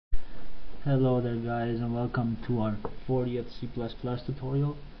Hello there guys, and welcome to our 40th C++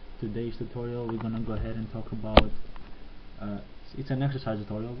 tutorial. Today's tutorial we're gonna go ahead and talk about it's an exercise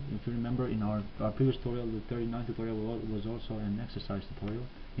tutorial. If you remember, in our previous tutorial, the 39th tutorial was also an exercise tutorial.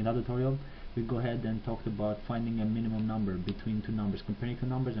 In that tutorial we go ahead and talked about finding a minimum number between two numbers, comparing two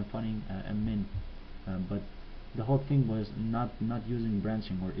numbers and finding a min, but the whole thing was not using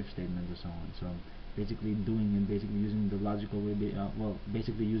branching or if statements and so on. So basically using the logical way,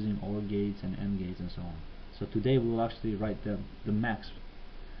 basically using OR gates and AND gates and so on. So today we will actually write the max.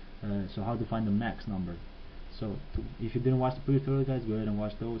 So how to find the max number. So if you didn't watch the previous tutorial, guys, go ahead and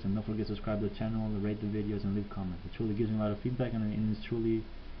watch those, and don't forget to subscribe to the channel, rate the videos, and leave comments. It truly gives me a lot of feedback, and it's truly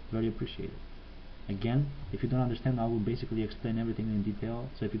very appreciated. Again, if you don't understand, I will basically explain everything in detail.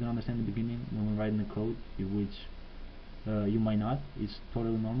 So if you don't understand the beginning when we're writing the code, which you might not, it's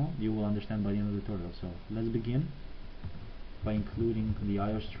totally normal, you will understand by the end of the tutorial. So let's begin by including the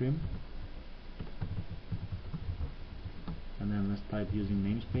IO stream, and then let's type using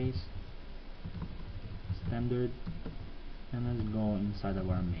namespace standard, and let's go inside of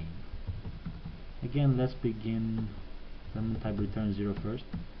our main. Again, let's begin. I'm going to type return 0 first.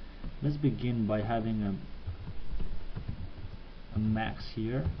 Let's begin by having a max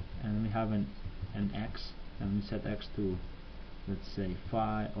here, and we have an x, and we set x to, let's say,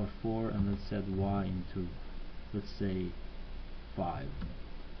 5 or 4, and let's set y into, let's say, 5.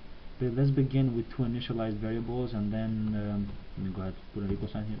 But let's begin with two initialized variables, and then let me go ahead and put an equal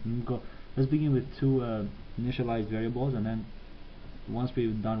sign here. Let's begin with two initialized variables, and then once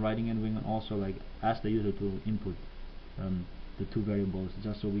we've done writing it, we can also ask the user to input the two variables,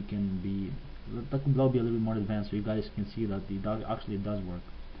 just so we can be, that'll be a little bit more advanced, so you guys can see that it actually does work.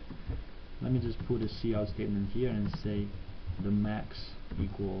 Let me just put a cout statement here and say the max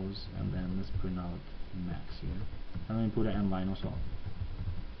equals, and then let's print out max here, and let me put an end line also.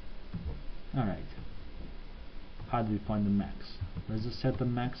 Alright, how do we find the max? Let's just set the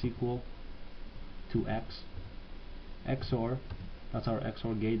max equal to x, XOR, that's our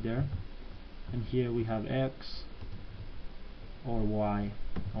XOR gate there, and here we have x or y,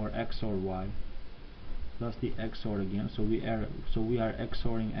 or x or y, plus the XOR again. So we are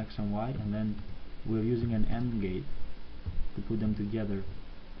XORing x and y, and then we're using an AND gate to put them together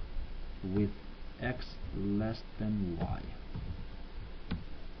with x less than y.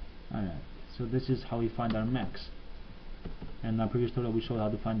 Alright, so this is how we find our max. And in our previous tutorial we showed how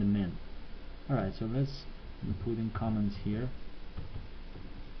to find the min. Alright, so let's put in comments here.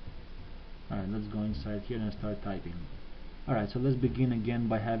 Alright, let's go inside here and start typing. Alright, so let's begin again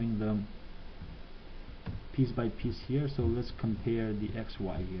by having the piece by piece here. So let's compare the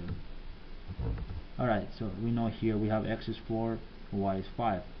xy here. Alright, so we know here we have x is 4, y is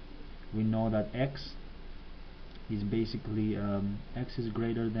 5. We know that x is basically x is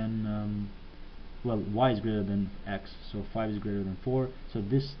greater than y is greater than x, so 5 is greater than 4, so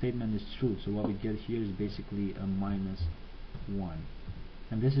this statement is true. So what we get here is basically a minus 1,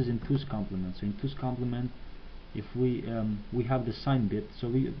 and this is in 2's complement. So in 2's complement, if we have the sign bit, so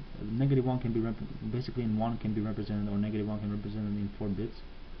negative 1 can be basically in 1 can be represented, or negative 1 can be represented in 4 bits.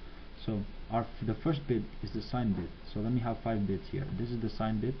 So the first bit is the sign bit. So let me have 5 bits here. This is the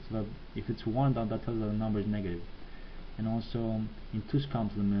sign bit. So that if it's 1, that tells that the number is negative. And also in 2's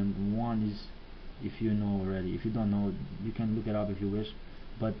complement, 1 is, if you know already. If you don't know, you can look it up if you wish.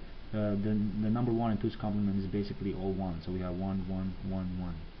 But the number 1 in 2's complement is basically all 1. So we have 1, 1, 1,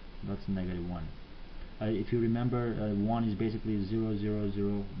 1. That's negative 1. If you remember, 1 is basically 0, 0,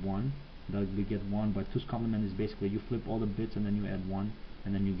 0, 1. That we get 1. But 2's complement is basically you flip all the bits and then you add 1,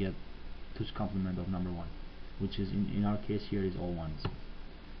 and then you get 2's complement of number 1, which is in our case here is all 1s.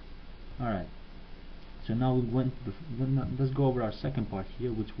 Alright, so now let's go over our second part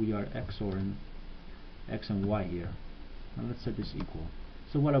here, which we are XORing x and y here. Now let's set this equal.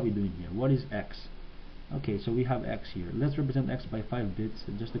 So what are we doing here? What is x? Okay, so we have x here. Let's represent x by 5 bits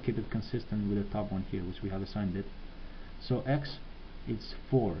just to keep it consistent with the top one here, which we have a sign bit. So x, it's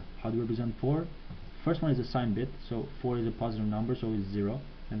 4. How do we represent 4? First one is a sign bit, so 4 is a positive number, so it's 0,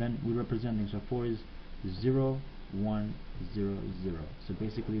 and then we're representing, so 4 is 0, 1, 0, 0. So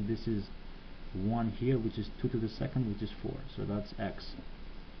basically this is 1 here, which is 2 to the second, which is 4, so that's x.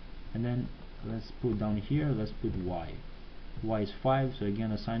 And then let's put down here, let's put y. Y is 5, so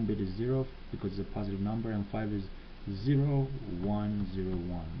again a sign bit is 0 because it's a positive number, and 5 is 0, 1, 0,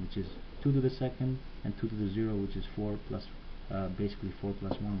 1, which is 2 to the second, and 2 to the 0, which is 4 plus, basically 4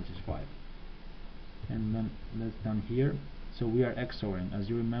 plus 1, which is 5. And then let's down here, so we are XORing. As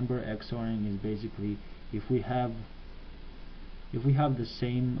you remember, XORing is basically if we have if we have the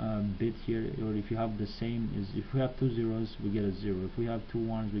same bit here, or if you have the same, if we have 2 zeros, we get a 0. If we have 2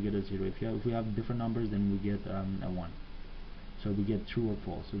 ones, we get a 0. If we have different numbers, then we get a 1. So we get true or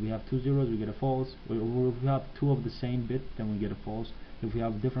false. So we have 2 zeros, we get a false. Or if we have 2 of the same bit, then we get a false. If we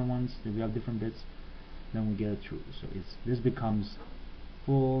have different ones, if we have different bits, then we get a true. So this becomes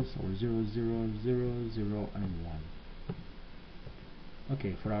false, or 0 0 0 0 and 1.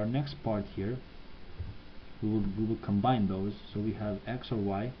 Okay, for our next part here, we will combine those. So we have x or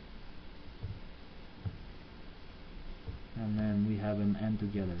y, and then we have them and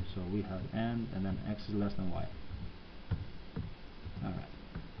together. So we have and then x is less than y. Alright.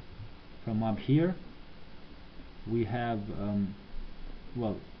 From up here, we have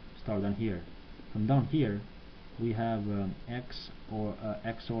well, start down here. From down here, we have x or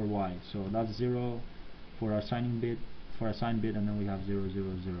y. So that's 0 for our signing bit, and then we have 0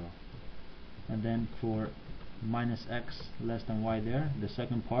 0 0. And then for minus x less than y there, the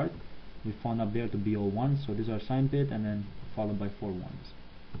second part, we found up there to be all 1. So these are sign bit, and then followed by 4 ones.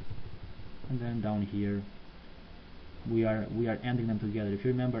 And then down here, we are ANDing them together. If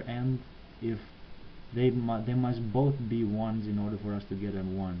you remember AND, if they must both be 1s in order for us to get a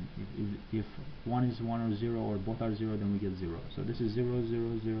 1. If one is 1 or 0, or both are 0, then we get 0. So this is 0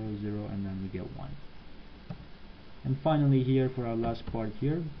 0 0 0, and then we get 1. And finally here, for our last part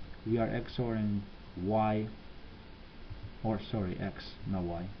here, we are XORing y, or sorry, x, not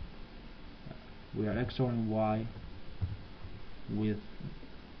y. We are XORing y with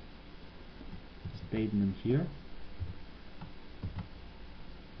statement here.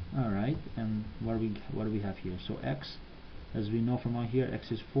 Alright, and what do we have here? So x, as we know from out here, x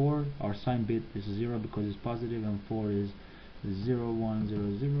is 4. Our sign bit is 0 because it's positive, and 4 is 0 1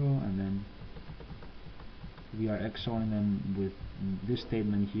 0 0, and then we are XORing them with this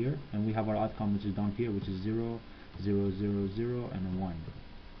statement here, and we have our outcome, which is down here, which is 0 0 0 0 and a 1.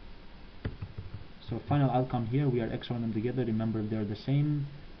 So final outcome here, we are XORing them together. Remember, if they're the same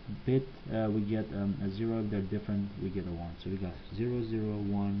bit, we get a 0. If they're different, we get a 1. So we got 0 0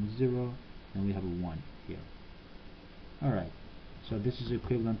 1 0, and we have a 1 here. Alright, so this is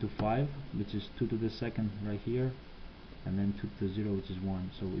equivalent to 5, which is 2 to the second right here, and then 2 to the 0, which is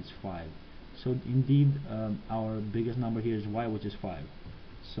 1, so it's 5. So indeed, our biggest number here is y, which is 5.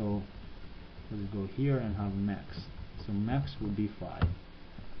 So let's go here and have max. So max will be 5.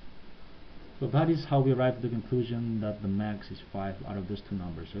 So that is how we arrive at the conclusion that the max is 5 out of those two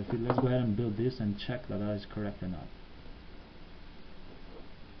numbers. So let's go ahead and build this and check that that is correct or not.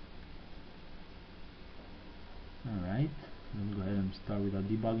 Alright, let's go ahead and start with our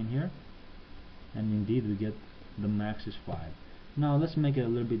debugging here. And indeed we get the max is 5. Now let's make it a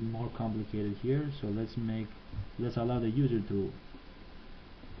little bit more complicated here. So let's allow the user to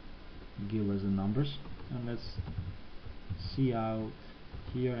give us the numbers, and let's see out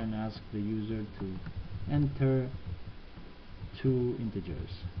here and ask the user to enter 2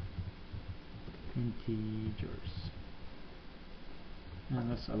 integers, and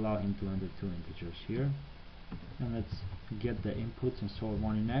let's allow him to enter 2 integers here, and let's get the inputs and store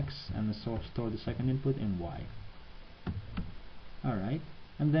one in x, and store the second input in y. Alright,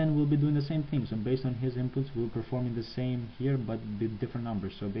 and then we'll be doing the same thing. So based on his inputs, we're performing the same here, but with different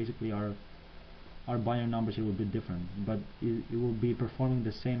numbers. So basically our binary numbers here will be different, but it will be performing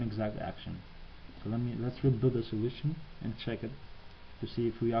the same exact action. So let's rebuild the solution and check it to see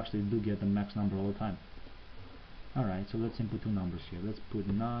if we actually do get the max number all the time. Alright, so let's input 2 numbers here. Let's put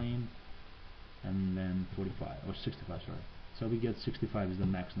 9 and then 45, or 65, sorry. So we get 65 is the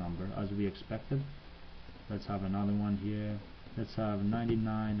max number, as we expected. Let's have another one here. Let's have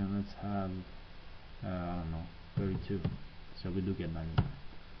 99, and let's have I don't know, 32. So we do get 99.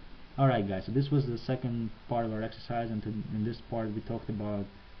 Alright guys, so this was the second part of our exercise, and in this part we talked about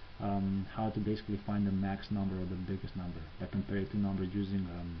how to basically find the max number or the biggest number by comparing two numbers using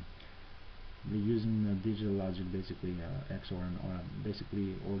digital logic, basically XOR or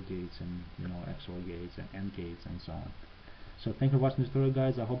basically OR gates, and XOR gates and AND gates and so on. So thank you for watching this tutorial,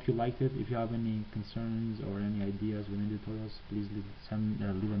 guys. I hope you liked it. If you have any concerns or any ideas within the tutorials, please leave a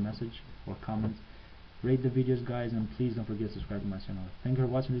message or comment. Rate the videos, guys, and please don't forget to subscribe to my channel. Thank you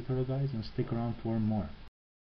for watching this tutorial, guys, and stick around for more.